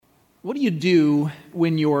What do you do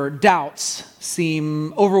when your doubts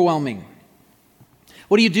seem overwhelming?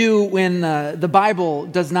 What do you do when the Bible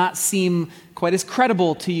does not seem quite as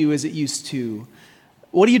credible to you as it used to?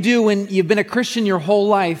 What do you do when you've been a Christian your whole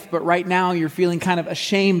life, but right now you're feeling kind of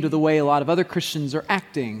ashamed of the way a lot of other Christians are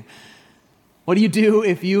acting? What do you do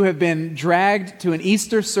if you have been dragged to an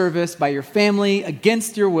Easter service by your family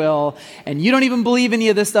against your will, and you don't even believe any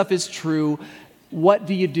of this stuff is true? What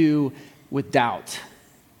do you do with doubt?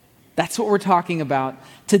 That's what we're talking about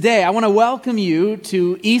today. I want to welcome you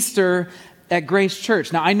to Easter at Grace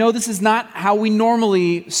Church. Now, I know this is not how we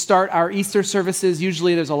normally start our Easter services.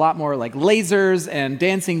 Usually there's a lot more like lasers and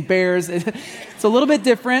dancing bears. It's a little bit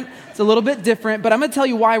different. But I'm going to tell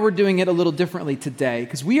you why we're doing it a little differently today,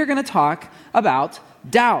 because we are going to talk about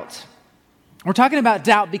doubt. We're talking about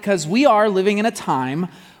doubt because we are living in a time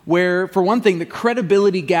where, for one thing, the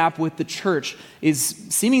credibility gap with the church is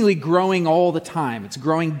seemingly growing all the time. It's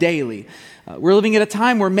growing daily. We're living at a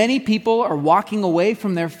time where many people are walking away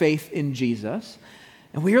from their faith in Jesus.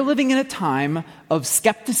 And we are living in a time of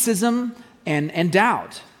skepticism and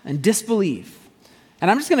doubt and disbelief. And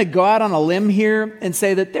I'm just going to go out on a limb here and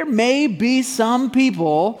say that there may be some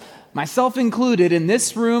people, myself included, in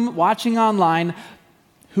this room, watching online,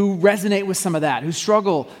 who resonate with some of that, who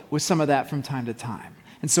struggle with some of that from time to time.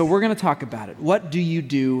 And so we're going to talk about it. What do you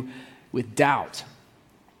do with doubt?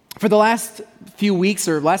 For the last few weeks,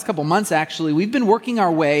 or last couple months actually, we've been working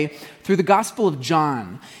our way through the Gospel of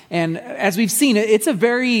John. And as we've seen, it's a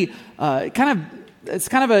very it's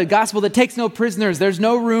kind of a gospel that takes no prisoners. There's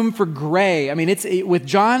no room for gray. I mean, with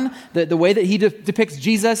John, the way that he depicts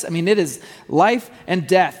Jesus, I mean, it is life and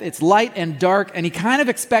death. It's light and dark, and he kind of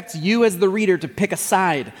expects you as the reader to pick a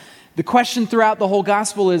side. The question throughout the whole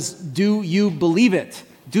gospel is, do you believe it?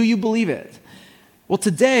 Do you believe it? Well,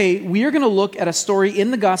 today, we are going to look at a story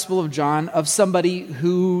in the Gospel of John of somebody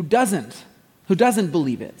who doesn't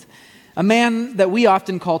believe it. A man that we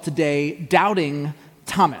often call today Doubting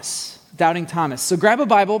Thomas. Doubting Thomas. So grab a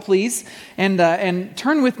Bible, please, and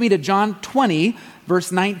turn with me to John 20,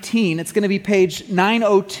 verse 19. It's going to be page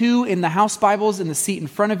 902 in the house Bibles in the seat in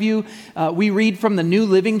front of you. We read from the New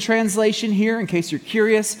Living Translation here, in case you're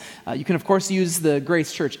curious. You can, of course, use the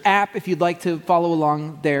Grace Church app if you'd like to follow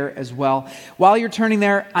along there as well. While you're turning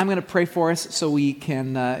there, I'm going to pray for us so we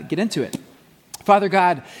can get into it. Father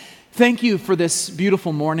God, thank you for this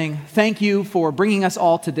beautiful morning. Thank you for bringing us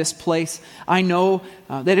all to this place. I know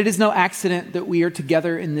that it is no accident that we are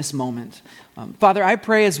together in this moment. Father, I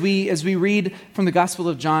pray as we read from the Gospel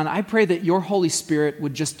of John, I pray that your Holy Spirit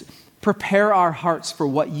would just prepare our hearts for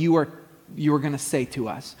what you are going to say to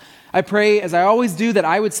us. I pray, as I always do, that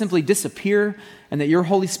I would simply disappear and that your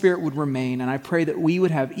Holy Spirit would remain. And I pray that we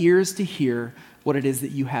would have ears to hear what it is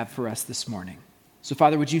that you have for us this morning. So,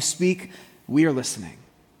 Father, would you speak? We are listening.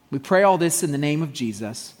 We pray all this in the name of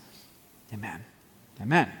Jesus. Amen.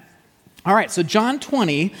 Amen. All right, so John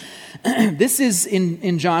 20, this is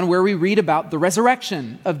in John where we read about the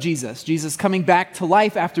resurrection of Jesus. Jesus coming back to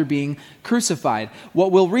life after being crucified.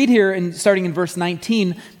 What we'll read here, starting in verse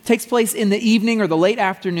 19, takes place in the evening or the late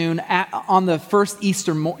afternoon on the first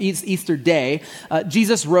Easter day.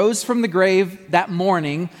 Jesus rose from the grave that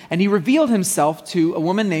morning, and he revealed himself to a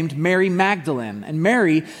woman named Mary Magdalene. And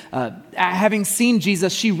Mary, having seen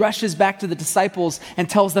Jesus, she rushes back to the disciples and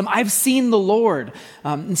tells them, "I've seen the Lord."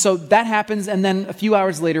 And so that happens, and then a few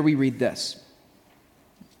hours later we read this.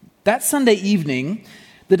 That Sunday evening,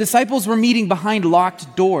 the disciples were meeting behind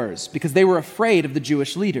locked doors because they were afraid of the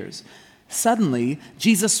Jewish leaders. Suddenly,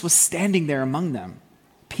 Jesus was standing there among them.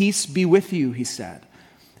 "Peace be with you," he said.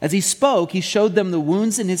 As he spoke, he showed them the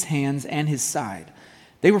wounds in his hands and his side.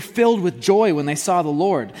 They were filled with joy when they saw the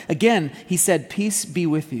Lord. Again, he said, "Peace be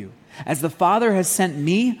with you. As the Father has sent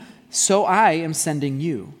me, so I am sending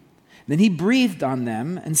you." Then he breathed on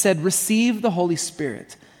them and said, "Receive the Holy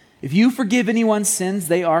Spirit. If you forgive anyone's sins,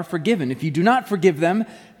 they are forgiven. If you do not forgive them,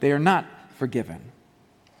 they are not forgiven."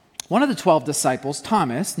 One of the 12 disciples,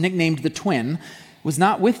 Thomas, nicknamed the twin, was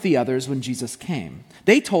not with the others when Jesus came.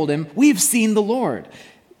 They told him, "We've seen the Lord."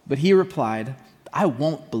 But he replied, "I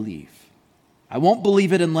won't believe. I won't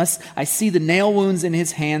believe it unless I see the nail wounds in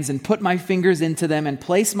his hands and put my fingers into them and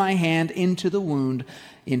place my hand into the wound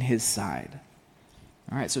in his side."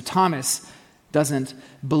 All right, so Thomas doesn't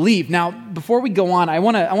believe. Now, before we go on, I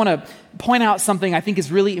want to point out something I think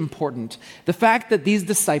is really important. The fact that these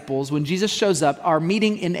disciples, when Jesus shows up, are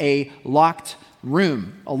meeting in a locked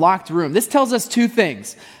room. A locked room. This tells us two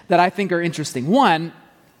things that I think are interesting. One,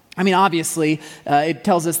 I mean, obviously, it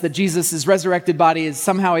tells us that Jesus' resurrected body is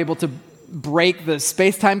somehow able to break the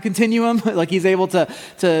space-time continuum. Like he's able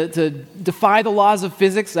to defy the laws of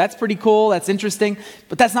physics. That's pretty cool. That's interesting.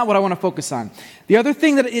 But that's not what I want to focus on. The other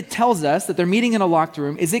thing that it tells us, that they're meeting in a locked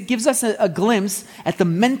room, is it gives us a glimpse at the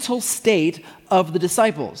mental state of the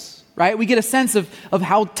disciples, right? We get a sense of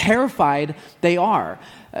how terrified they are.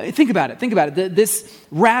 Think about it. This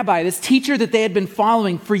rabbi, this teacher that they had been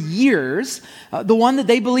following for years, the one that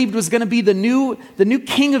they believed was going to be the new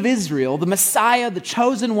king of Israel, the Messiah, the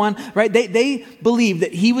chosen one, right? They believed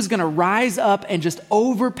that he was going to rise up and just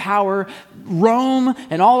overpower Rome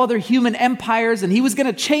and all other human empires, and he was going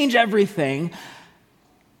to change everything.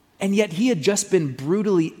 And yet he had just been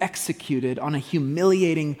brutally executed on a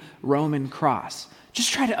humiliating Roman cross.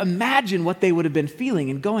 Just try to imagine what they would have been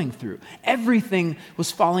feeling and going through. Everything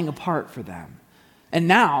was falling apart for them. And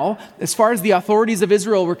now, as far as the authorities of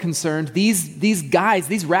Israel were concerned, these guys,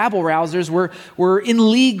 these rabble-rousers were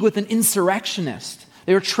in league with an insurrectionist.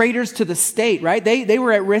 They were traitors to the state, right? They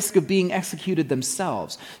were at risk of being executed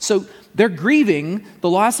themselves. So they're grieving the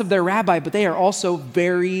loss of their rabbi, but they are also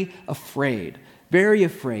very afraid. Very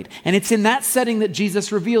afraid. And it's in that setting that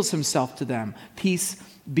Jesus reveals himself to them. Peace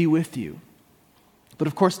be with you. But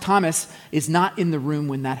of course, Thomas is not in the room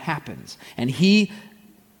when that happens. And he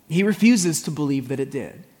refuses to believe that it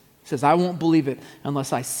did. He says, I won't believe it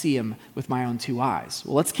unless I see him with my own two eyes.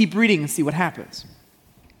 Well, let's keep reading and see what happens.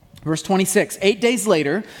 Verse 26, 8 days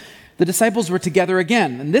later, the disciples were together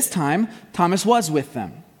again. And this time, Thomas was with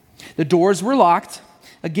them. The doors were locked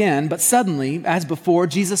again, but suddenly, as before,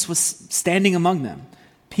 Jesus was standing among them.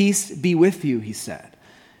 Peace be with you, he said.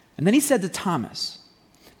 And then he said to Thomas,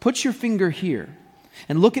 put your finger here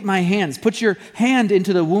and look at my hands. Put your hand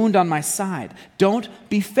into the wound on my side. Don't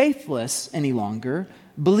be faithless any longer.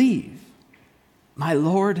 Believe. My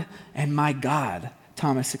Lord and my God,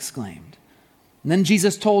 Thomas exclaimed. And then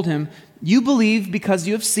Jesus told him, you believe because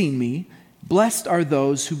you have seen me. Blessed are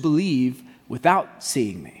those who believe without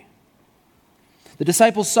seeing me. The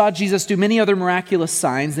disciples saw Jesus do many other miraculous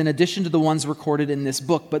signs in addition to the ones recorded in this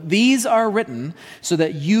book, but these are written so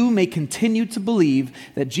that you may continue to believe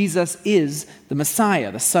that Jesus is the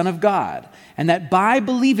Messiah, the Son of God, and that by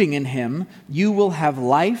believing in him, you will have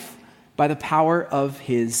life by the power of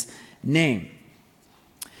his name.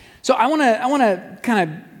 So I want to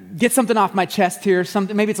kind of get something off my chest here,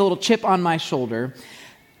 maybe it's a little chip on my shoulder.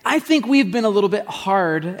 I think we've been a little bit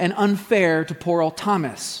hard and unfair to poor old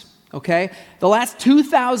Thomas. Okay? The last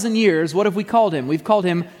 2,000 years, what have we called him? We've called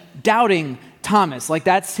him Doubting Thomas. Like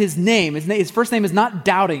that's his name. His first name is not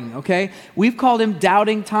Doubting, okay? We've called him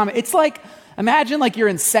Doubting Thomas. It's like, imagine like you're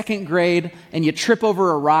in second grade and you trip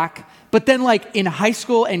over a rock, but then like in high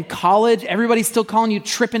school and college, everybody's still calling you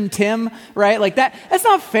Trippin' Tim, right? Like that's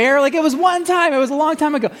not fair. Like it was one time, it was a long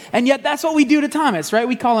time ago. And yet that's what we do to Thomas, right?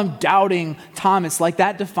 We call him Doubting Thomas, like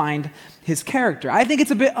that defined his character. I think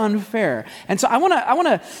it's a bit unfair. And so I want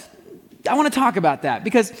to talk about that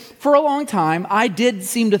because for a long time, I did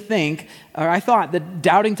seem to think, or I thought that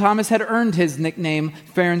Doubting Thomas had earned his nickname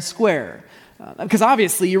fair and square. Because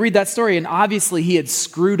obviously, you read that story and obviously he had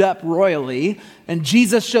screwed up royally and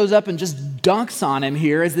Jesus shows up and just dunks on him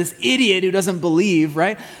here as this idiot who doesn't believe,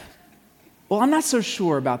 right? Well, I'm not so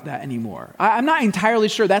sure about that anymore. I'm not entirely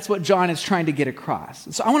sure that's what John is trying to get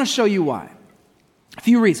across. So I want to show you why. A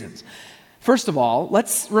few reasons. First of all,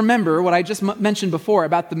 let's remember what I just mentioned before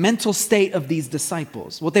about the mental state of these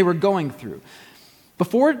disciples, what they were going through.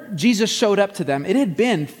 Before Jesus showed up to them, it had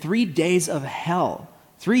been 3 days of hell.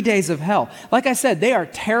 3 days of hell. Like I said, they are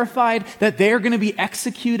terrified that they're going to be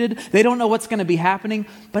executed. They don't know what's going to be happening.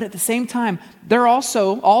 But at the same time, they're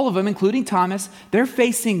also, all of them, including Thomas, they're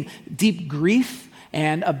facing deep grief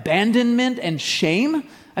and abandonment and shame.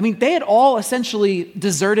 I mean, they had all essentially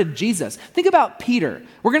deserted Jesus. Think about Peter.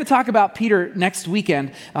 We're going to talk about Peter next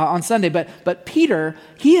weekend on Sunday, but Peter,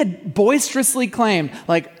 he had boisterously claimed,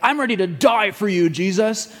 like, I'm ready to die for you,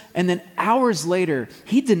 Jesus. And then hours later,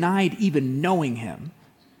 he denied even knowing him,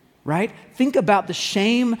 right? Think about the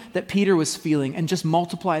shame that Peter was feeling and just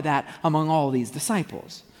multiply that among all these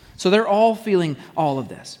disciples. So they're all feeling all of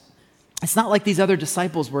this. It's not like these other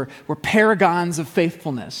disciples were paragons of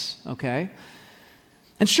faithfulness, okay?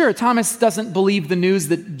 And sure, Thomas doesn't believe the news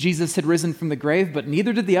that Jesus had risen from the grave, but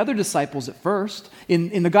neither did the other disciples at first.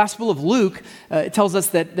 In the Gospel of Luke, it tells us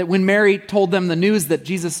that when Mary told them the news that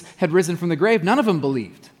Jesus had risen from the grave, none of them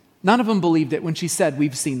believed. None of them believed it when she said,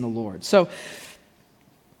 we've seen the Lord. So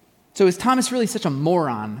is Thomas really such a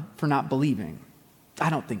moron for not believing?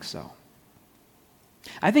 I don't think so.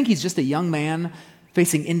 I think he's just a young man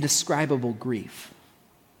facing indescribable grief.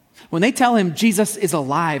 When they tell him Jesus is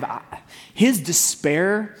alive, his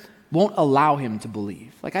despair won't allow him to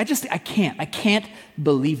believe. Like, I can't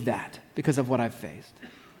believe that. because of what I've faced.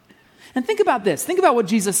 And think about this. Think about what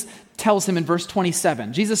Jesus tells him in verse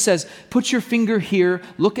 27. Jesus says, put your finger here,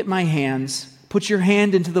 look at my hands, put your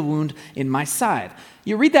hand into the wound in my side.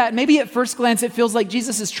 You read that, maybe at first glance it feels like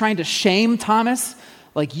Jesus is trying to shame Thomas,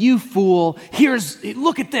 like, you fool,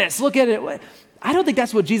 look at this, look at it. I don't think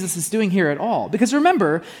that's what Jesus is doing here at all. Because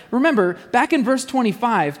remember, back in verse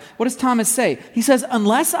 25, what does Thomas say? He says,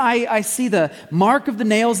 unless I see the mark of the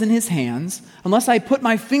nails in his hands, unless I put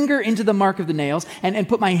my finger into the mark of the nails and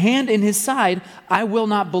put my hand in his side, I will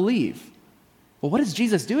not believe. Well, what is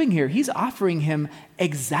Jesus doing here? He's offering him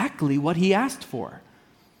exactly what he asked for,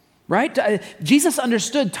 right? Jesus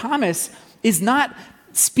understood Thomas is not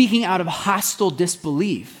speaking out of hostile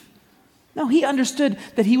disbelief. No, he understood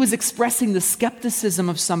that he was expressing the skepticism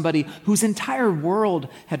of somebody whose entire world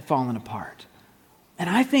had fallen apart. And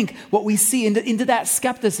I think what we see into that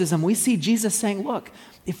skepticism, we see Jesus saying, look,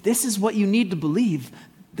 if this is what you need to believe,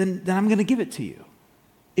 then I'm going to give it to you.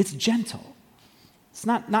 It's gentle. It's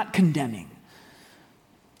not condemning.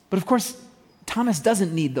 But of course, Thomas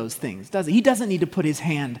doesn't need those things, does he? He doesn't need to put his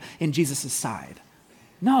hand in Jesus' side.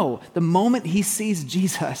 No, the moment he sees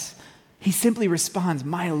Jesus, he simply responds,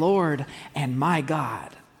 my Lord and my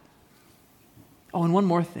God. Oh, and one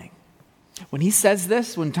more thing. When he says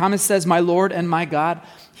this, when Thomas says, my Lord and my God,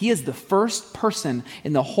 he is the first person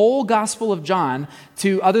in the whole Gospel of John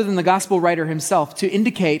to, other than the Gospel writer himself, to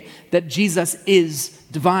indicate that Jesus is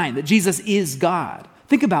divine, that Jesus is God.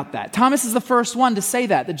 Think about that. Thomas is the first one to say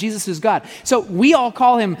that Jesus is God. So we all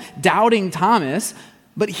call him Doubting Thomas,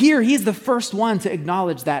 but here he's the first one to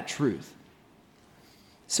acknowledge that truth.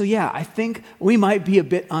 So yeah, I think we might be a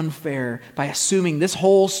bit unfair by assuming this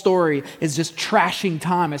whole story is just trashing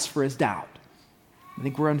Thomas for his doubt. I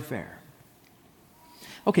think we're unfair.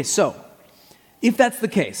 Okay, so if that's the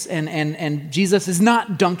case, and Jesus is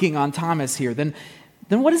not dunking on Thomas here, then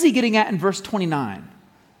what is he getting at in verse 29?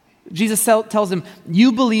 Jesus tells him,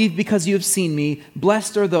 you believe because you have seen me.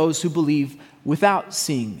 Blessed are those who believe without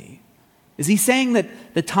seeing me. Is he saying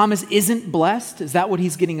that Thomas isn't blessed? Is that what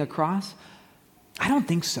he's getting across? I don't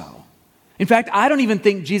think so. In fact, I don't even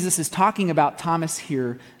think Jesus is talking about Thomas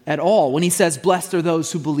here at all when he says, blessed are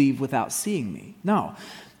those who believe without seeing me. No,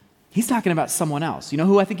 he's talking about someone else. You know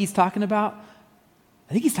who I think he's talking about?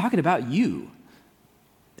 I think he's talking about you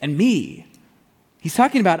and me. He's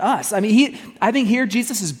talking about us. I think here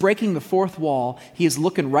Jesus is breaking the fourth wall. He is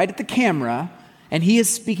looking right at the camera, and he is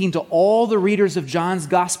speaking to all the readers of John's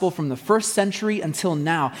gospel from the first century until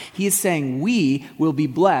now. He is saying we will be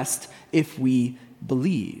blessed if we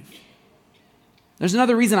believe. There's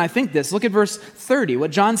another reason I think this. Look at verse 30,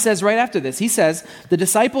 what John says right after this. He says, the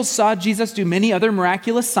disciples saw Jesus do many other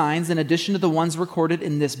miraculous signs in addition to the ones recorded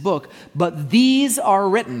in this book, but these are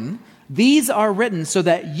written so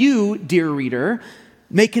that you, dear reader,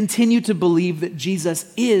 may continue to believe that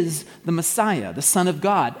Jesus is the Messiah, the Son of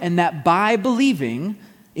God, and that by believing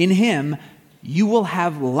in him, you will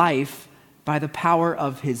have life by the power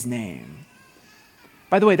of his name.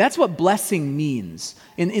 By the way, that's what blessing means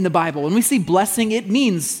in the Bible. When we see blessing, it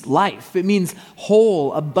means life. It means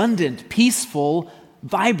whole, abundant, peaceful,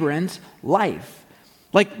 vibrant life.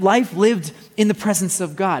 Like life lived in the presence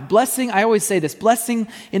of God. Blessing, I always say this, blessing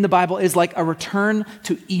in the Bible is like a return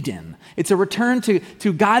to Eden. It's a return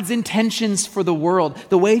to God's intentions for the world,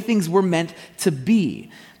 the way things were meant to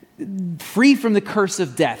be. Free from the curse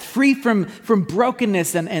of death, free from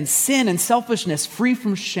brokenness and sin and selfishness, free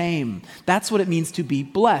from shame. That's what it means to be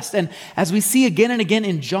blessed. And as we see again and again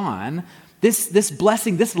in John, this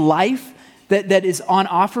blessing, this life that is on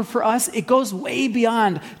offer for us, it goes way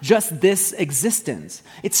beyond just this existence.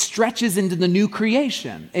 It stretches into the new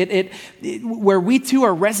creation, where we too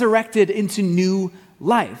are resurrected into new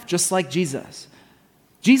life, just like Jesus.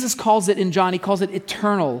 Jesus calls it in John, he calls it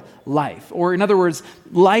eternal life, or in other words,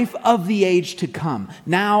 life of the age to come,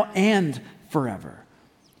 now and forever.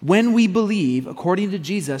 When we believe, according to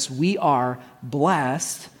Jesus, we are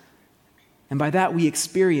blessed, and by that we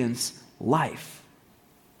experience life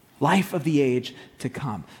of the age to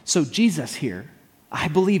come. So Jesus here, I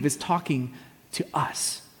believe, is talking to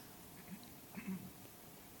us.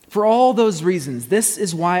 For all those reasons, this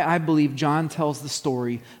is why I believe John tells the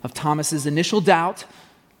story of Thomas's initial doubt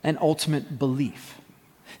and ultimate belief.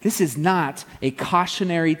 This is not a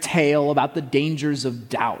cautionary tale about the dangers of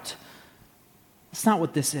doubt. That's not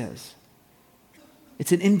what this is.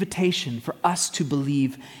 It's an invitation for us to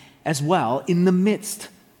believe as well in the midst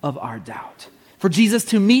of our doubt. For Jesus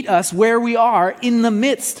to meet us where we are in the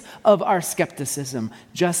midst of our skepticism,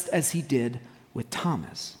 just as he did with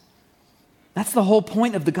Thomas. That's the whole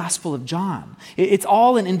point of the Gospel of John. It's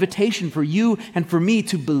all an invitation for you and for me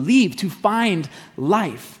to believe, to find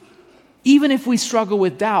life. Even if we struggle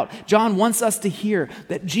with doubt, John wants us to hear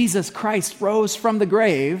that Jesus Christ rose from the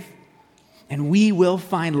grave, and we will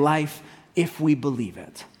find life if we believe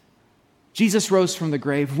it. Jesus rose from the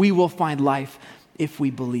grave. We will find life if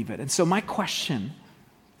we believe it. And so my question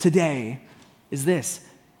today is this: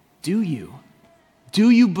 do you? Do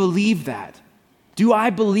you believe that? Do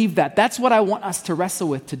I believe that? That's what I want us to wrestle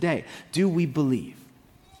with today. Do we believe?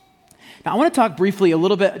 Now, I want to talk briefly a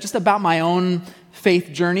little bit just about my own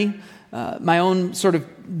faith journey, my own sort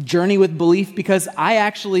of journey with belief, because I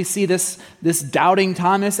actually see this doubting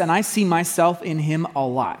Thomas, and I see myself in him a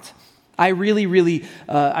lot. I really,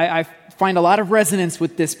 I find a lot of resonance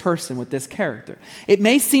with this person, with this character. It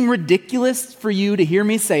may seem ridiculous for you to hear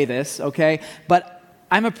me say this, okay, but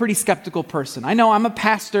I'm a pretty skeptical person. I know I'm a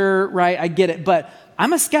pastor, right? I get it, but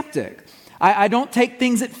I'm a skeptic. I don't take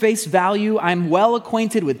things at face value. I'm well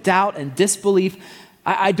acquainted with doubt and disbelief.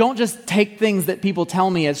 I don't just take things that people tell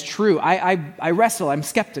me as true. I wrestle. I'm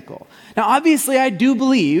skeptical. Now, obviously, I do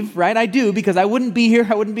believe, right? I do, because I wouldn't be here.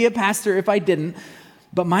 I wouldn't be a pastor if I didn't.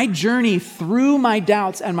 But my journey through my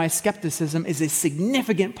doubts and my skepticism is a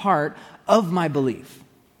significant part of my belief.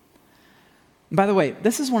 By the way,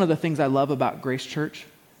 this is one of the things I love about Grace Church.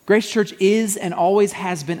 Grace Church is and always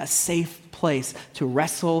has been a safe place to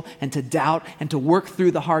wrestle and to doubt and to work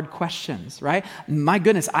through the hard questions, right? My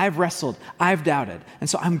goodness, I've wrestled, I've doubted. And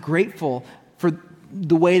so I'm grateful for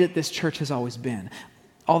the way that this church has always been.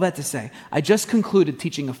 All that to say, I just concluded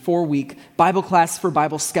teaching a 4-week Bible class for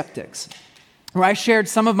Bible skeptics, where I shared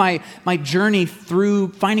some of my journey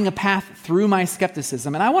through finding a path through my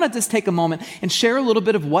skepticism. And I want to just take a moment and share a little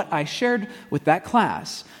bit of what I shared with that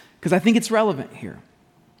class, because I think it's relevant here.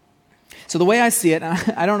 So the way I see it,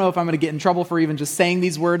 and I don't know if I'm going to get in trouble for even just saying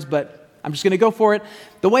these words, but I'm just going to go for it.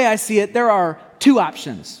 The way I see it, there are two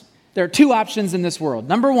options. There are two options in this world.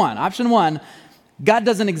 Number one, option one, God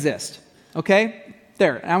doesn't exist. Okay?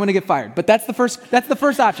 There, I'm going to get fired. But that's the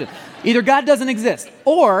first option. Either God doesn't exist,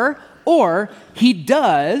 or he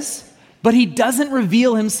does, but he doesn't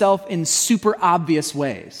reveal himself in super obvious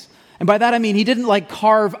ways. And by that I mean he didn't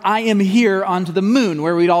carve "I am here" onto the moon,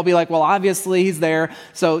 where we'd all be like, well, obviously he's there.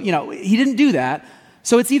 So, he didn't do that.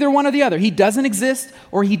 So it's either one or the other. He doesn't exist,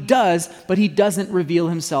 or he does, but he doesn't reveal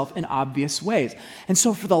himself in obvious ways. And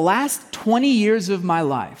so for the last 20 years of my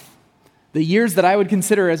life, the years that I would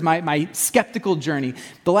consider as my skeptical journey,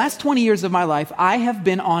 the last 20 years of my life, I have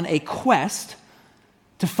been on a quest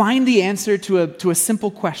to find the answer to a simple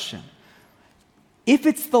question. If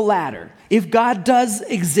it's the latter, if God does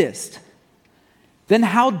exist, then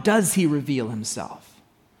how does he reveal himself?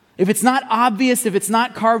 If it's not obvious, if it's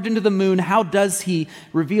not carved into the moon, how does he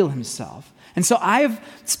reveal himself? And so I've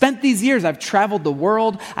spent these years, I've traveled the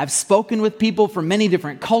world, I've spoken with people from many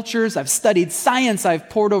different cultures, I've studied science, I've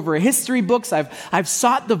pored over history books, I've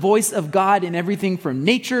sought the voice of God in everything from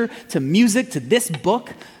nature to music to this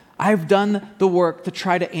book. I've done the work to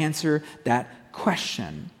try to answer that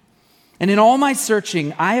question. And in all my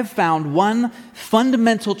searching, I have found one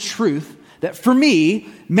fundamental truth that for me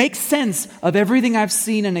makes sense of everything I've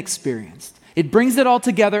seen and experienced. It brings it all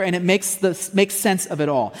together, and it makes sense of it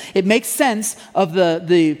all. It makes sense of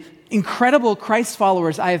the incredible Christ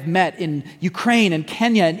followers I have met in Ukraine and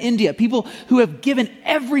Kenya and India, people who have given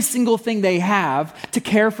every single thing they have to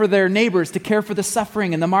care for their neighbors, to care for the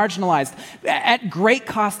suffering and the marginalized, at great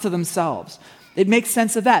cost to themselves. It makes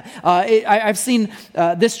sense of that. I've seen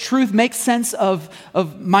this truth make sense of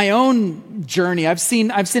my own journey. I've seen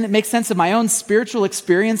it make sense of my own spiritual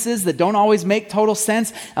experiences that don't always make total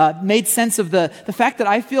sense. Made sense of the fact that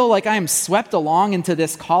I feel like I am swept along into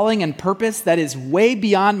this calling and purpose that is way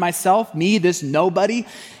beyond myself, me, this nobody.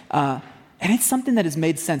 And it's something that has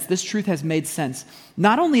made sense. This truth has made sense,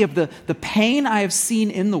 not only of the pain I have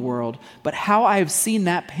seen in the world, but how I have seen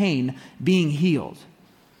that pain being healed.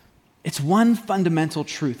 It's one fundamental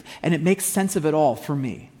truth, and it makes sense of it all for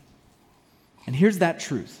me. And here's that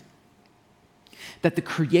truth: that the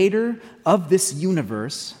creator of this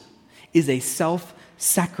universe is a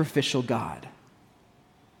self-sacrificial God.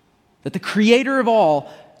 That the creator of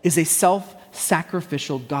all is a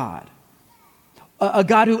self-sacrificial God. A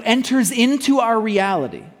God who enters into our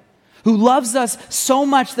reality, who loves us so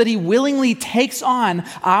much that he willingly takes on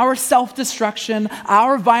our self-destruction,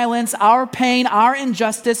 our violence, our pain, our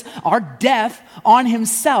injustice, our death on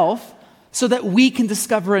himself so that we can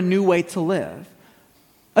discover a new way to live.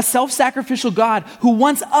 A self-sacrificial God who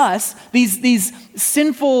wants us, these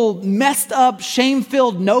sinful, messed up,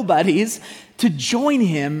 shame-filled nobodies, to join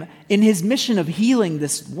him in his mission of healing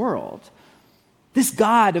this world. This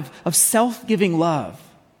God of self-giving love.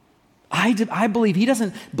 I believe he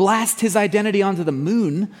doesn't blast his identity onto the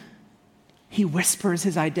moon. He whispers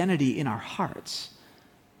his identity in our hearts.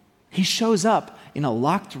 He shows up in a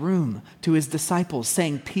locked room to his disciples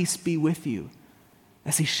saying, "Peace be with you,"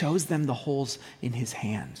 as he shows them the holes in his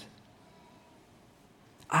hand.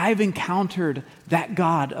 I've encountered that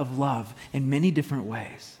God of love in many different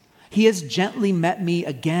ways. He has gently met me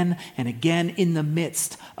again and again in the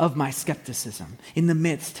midst of my skepticism, in the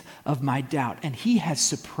midst of my doubt, and he has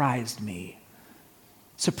surprised me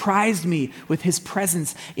with his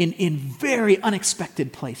presence in very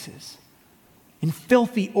unexpected places, in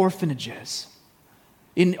filthy orphanages,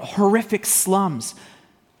 in horrific slums,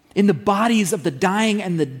 in the bodies of the dying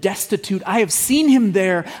and the destitute. I have seen him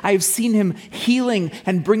there. I have seen him healing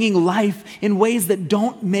and bringing life in ways that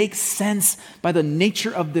don't make sense by the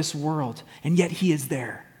nature of this world. And yet he is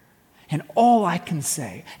there. And all I can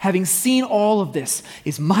say, having seen all of this,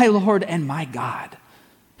 is my Lord and my God.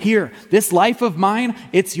 Here, this life of mine,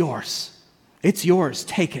 it's yours. It's yours.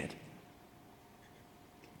 Take it.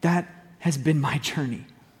 That has been my journey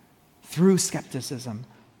through skepticism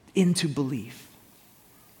into belief.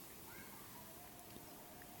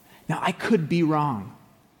 Now, I could be wrong.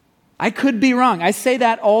 I could be wrong. I say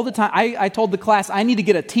that all the time. I told the class I need to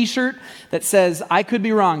get a t-shirt that says, "I could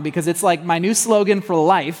be wrong," because it's like my new slogan for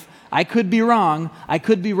life. I could be wrong. I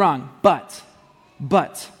could be wrong. But,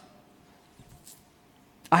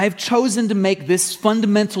 I have chosen to make this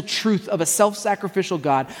fundamental truth of a self-sacrificial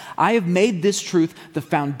God, I have made this truth the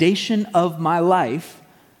foundation of my life,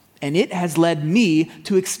 and it has led me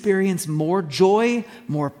to experience more joy,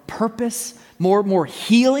 more purpose, more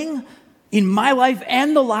healing in my life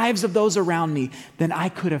and the lives of those around me than I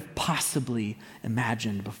could have possibly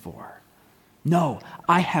imagined before. No,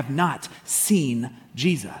 I have not seen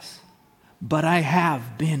Jesus, but I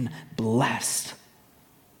have been blessed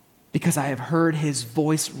because I have heard his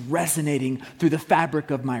voice resonating through the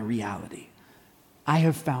fabric of my reality. I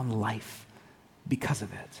have found life because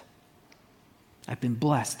of it. I've been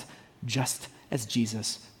blessed just as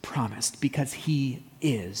Jesus promised, because he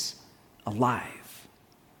is alive.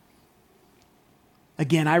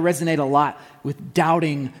 Again, I resonate a lot with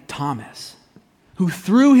doubting Thomas, who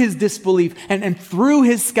through his disbelief and through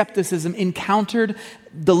his skepticism encountered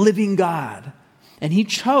the living God. And he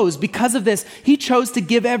chose, because of this, he chose to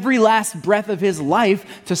give every last breath of his life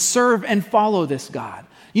to serve and follow this God.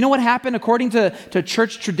 You know what happened? According to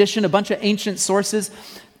church tradition, a bunch of ancient sources,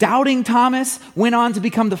 doubting Thomas went on to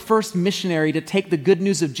become the first missionary to take the good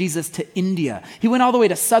news of Jesus to India. He went all the way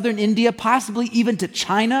to southern India, possibly even to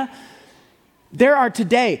China. There are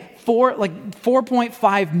today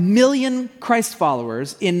 4.5 million Christ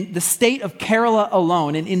followers in the state of Kerala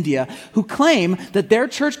alone in India who claim that their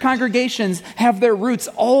church congregations have their roots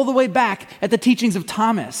all the way back at the teachings of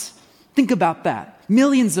Thomas. Think about that.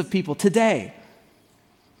 Millions of people today.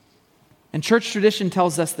 And church tradition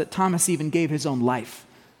tells us that Thomas even gave his own life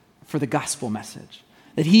for the gospel message,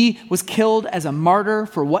 that he was killed as a martyr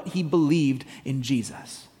for what he believed in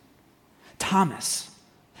Jesus. Thomas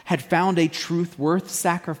had found a truth worth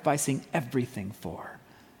sacrificing everything for.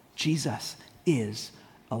 Jesus is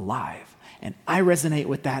alive. And I resonate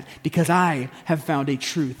with that because I have found a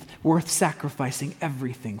truth worth sacrificing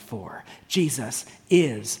everything for. Jesus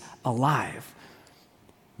is alive.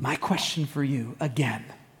 My question for you, again,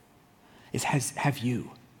 is have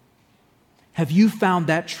you? Have you found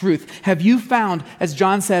that truth? Have you found, as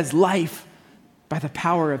John says, life by the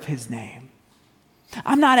power of his name?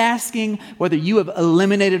 I'm not asking whether you have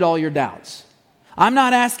eliminated all your doubts. I'm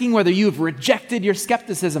not asking whether you have rejected your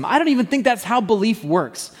skepticism. I don't even think that's how belief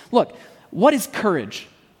works. Look, what is courage?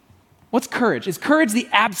 What's courage? Is courage the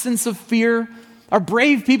absence of fear? Are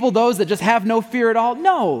brave people those that just have no fear at all?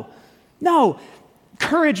 No.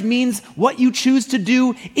 Courage means what you choose to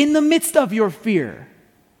do in the midst of your fear.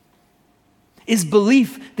 Is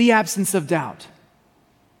belief the absence of doubt?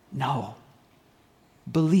 No.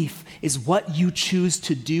 Belief is what you choose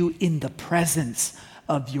to do in the presence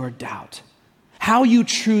of your doubt. How you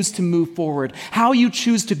choose to move forward, how you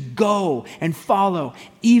choose to go and follow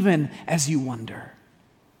even as you wonder.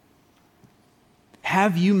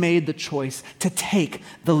 Have you made the choice to take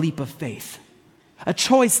the leap of faith? A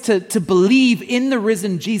choice to believe in the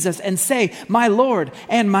risen Jesus and say, "My Lord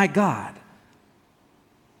and my God."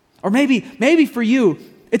 Or maybe for you,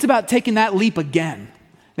 it's about taking that leap again.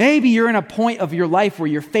 Maybe you're in a point of your life where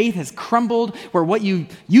your faith has crumbled, where what you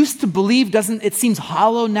used to believe it seems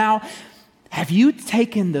hollow now. Have you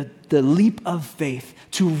taken the leap of faith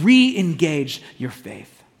to re-engage your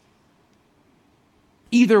faith?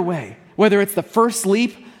 Either way, whether it's the first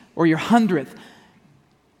leap or your 100th,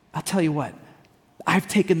 I'll tell you what, I've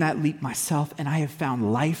taken that leap myself and I have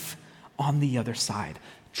found life on the other side.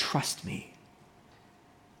 Trust me.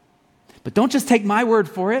 But don't just take my word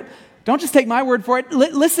for it. Don't just take my word for it.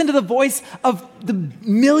 Listen to the voice of the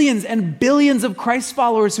millions and billions of Christ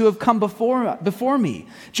followers who have come before me.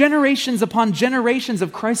 Generations upon generations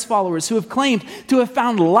of Christ followers who have claimed to have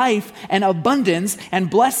found life and abundance and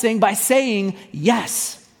blessing by saying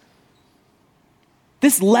yes.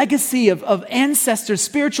 This legacy of ancestors,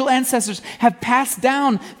 spiritual ancestors, have passed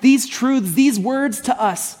down these truths, these words to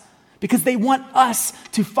us because they want us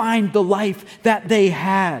to find the life that they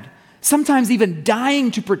had. Sometimes even dying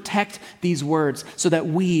to protect these words so that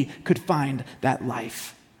we could find that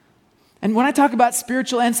life. And when I talk about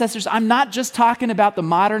spiritual ancestors, I'm not just talking about the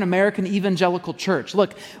modern American evangelical church.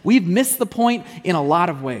 Look, we've missed the point in a lot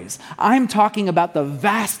of ways. I'm talking about the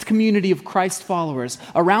vast community of Christ followers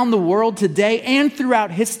around the world today and throughout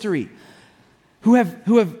history who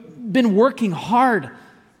have been working hard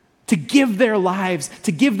to give their lives,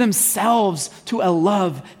 to give themselves to a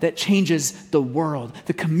love that changes the world,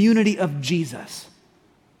 the community of Jesus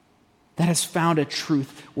that has found a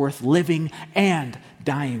truth worth living and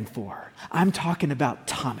dying for. I'm talking about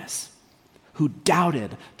Thomas, who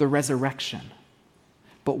doubted the resurrection,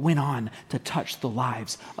 but went on to touch the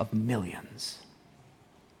lives of millions.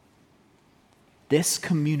 This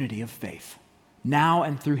community of faith, now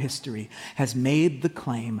and through history, has made the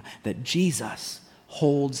claim that Jesus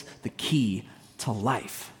holds the key to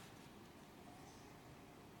life.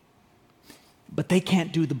 But they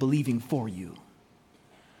can't do the believing for you.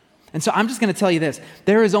 And so I'm just going to tell you this.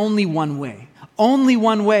 There is only one way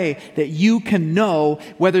that you can know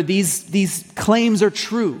whether these claims are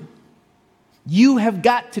true. You have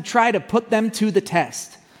got to try to put them to the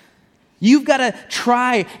test. You've got to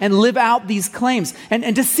try and live out these claims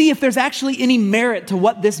and to see if there's actually any merit to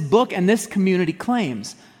what this book and this community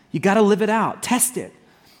claims. You got to live it out. Test it.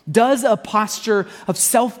 Does a posture of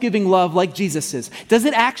self-giving love like Jesus's, does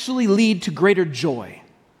it actually lead to greater joy?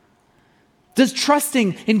 Does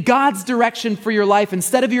trusting in God's direction for your life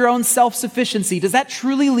instead of your own self-sufficiency, does that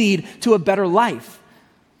truly lead to a better life?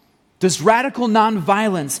 Does radical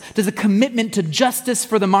nonviolence, does a commitment to justice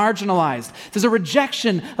for the marginalized, does a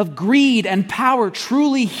rejection of greed and power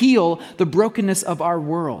truly heal the brokenness of our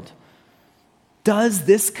world? Does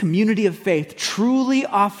this community of faith truly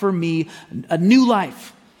offer me a new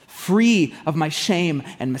life, free of my shame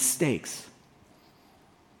and mistakes?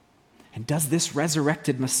 And does this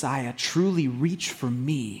resurrected Messiah truly reach for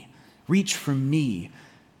me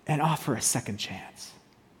and offer a second chance?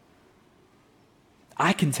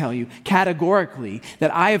 I can tell you categorically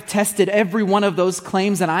that I have tested every one of those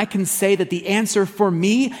claims, and I can say that the answer for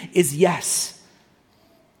me is yes.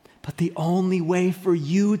 But the only way for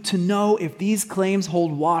you to know if these claims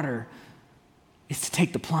hold water is to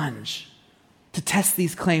take the plunge, to test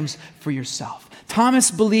these claims for yourself.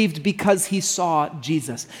 Thomas believed because he saw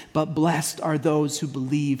Jesus, but blessed are those who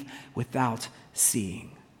believe without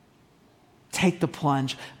seeing. Take the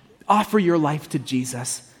plunge. Offer your life to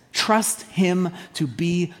Jesus. Trust him to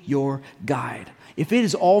be your guide. If it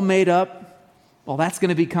is all made up, well, that's going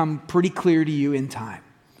to become pretty clear to you in time.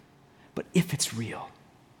 But if it's real,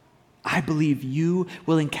 I believe you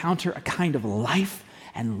will encounter a kind of life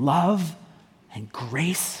and love and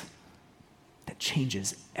grace that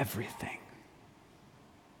changes everything.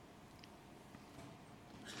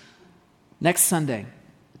 Next Sunday,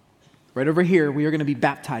 right over here, we are going to be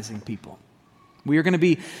baptizing people. We are going to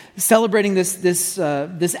be celebrating this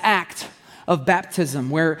act of baptism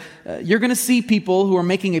where you're going to see people who are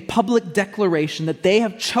making a public declaration that they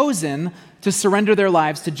have chosen to surrender their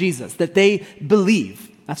lives to Jesus, that they believe.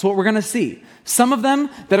 That's what we're going to see. Some of them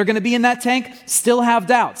that are going to be in that tank still have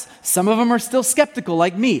doubts. Some of them are still skeptical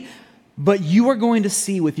like me. But you are going to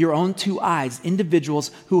see with your own two eyes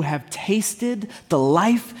individuals who have tasted the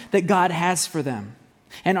life that God has for them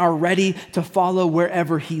and are ready to follow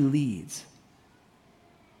wherever he leads.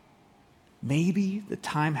 Maybe the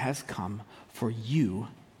time has come for you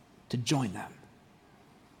to join them.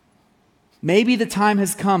 Maybe the time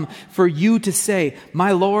has come for you to say,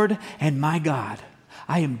 "My Lord and my God,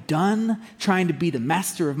 I am done trying to be the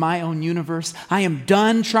master of my own universe. I am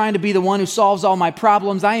done trying to be the one who solves all my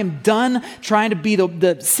problems. I am done trying to be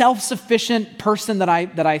the self-sufficient person that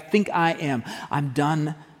I think I am. I'm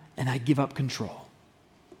done, and I give up control."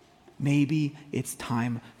 Maybe it's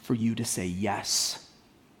time for you to say yes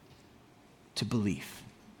to belief.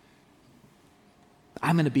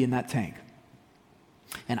 I'm going to be in that tank,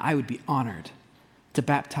 and I would be honored to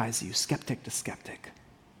baptize you, skeptic to skeptic.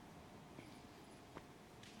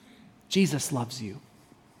 Jesus loves you.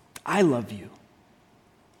 I love you.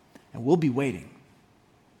 And we'll be waiting.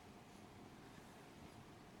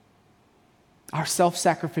 Our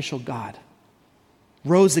self-sacrificial God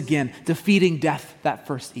rose again, defeating death that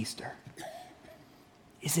first Easter.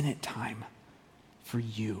 isn't it time for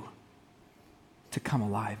you to come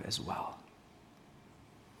alive as well?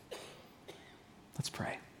 Let's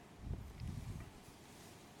pray.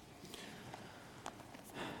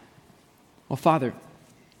 Well, Father,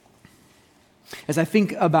 as I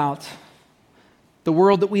think about the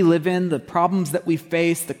world that we live in, the problems that we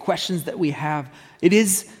face, the questions that we have, it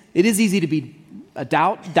is easy to be a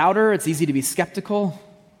doubter. It's easy to be skeptical.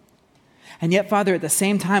 And yet, Father, at the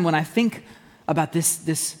same time, when I think about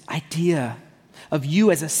this idea of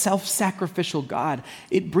you as a self-sacrificial God,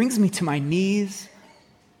 it brings me to my knees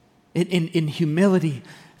in humility,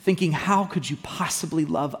 thinking, how could you possibly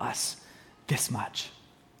love us this much?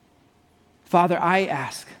 Father, I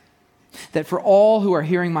ask that for all who are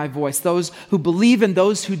hearing my voice, those who believe and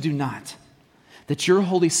those who do not, that your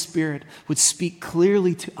Holy Spirit would speak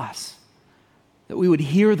clearly to us, that we would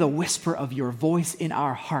hear the whisper of your voice in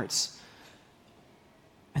our hearts,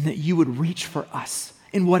 and that you would reach for us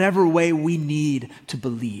in whatever way we need to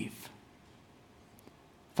believe.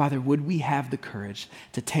 Father, would we have the courage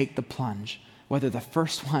to take the plunge, whether the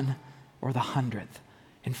first one or the 100th,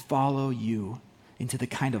 and follow you into the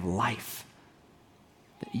kind of life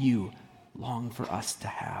that you long for us to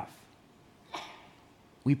have.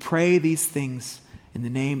 We pray these things in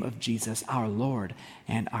the name of Jesus, our Lord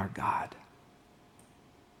and our God.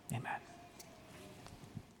 Amen.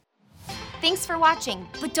 Thanks for watching,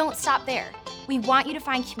 but don't stop there. We want you to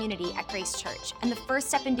find community at Grace Church, and the first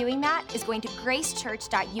step in doing that is going to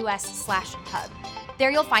gracechurch.us/hub.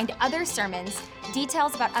 There you'll find other sermons,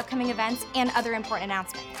 details about upcoming events, and other important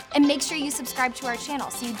announcements. And make sure you subscribe to our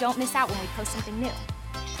channel so you don't miss out when we post something new.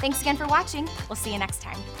 Thanks again for watching. We'll see you next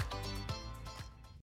time.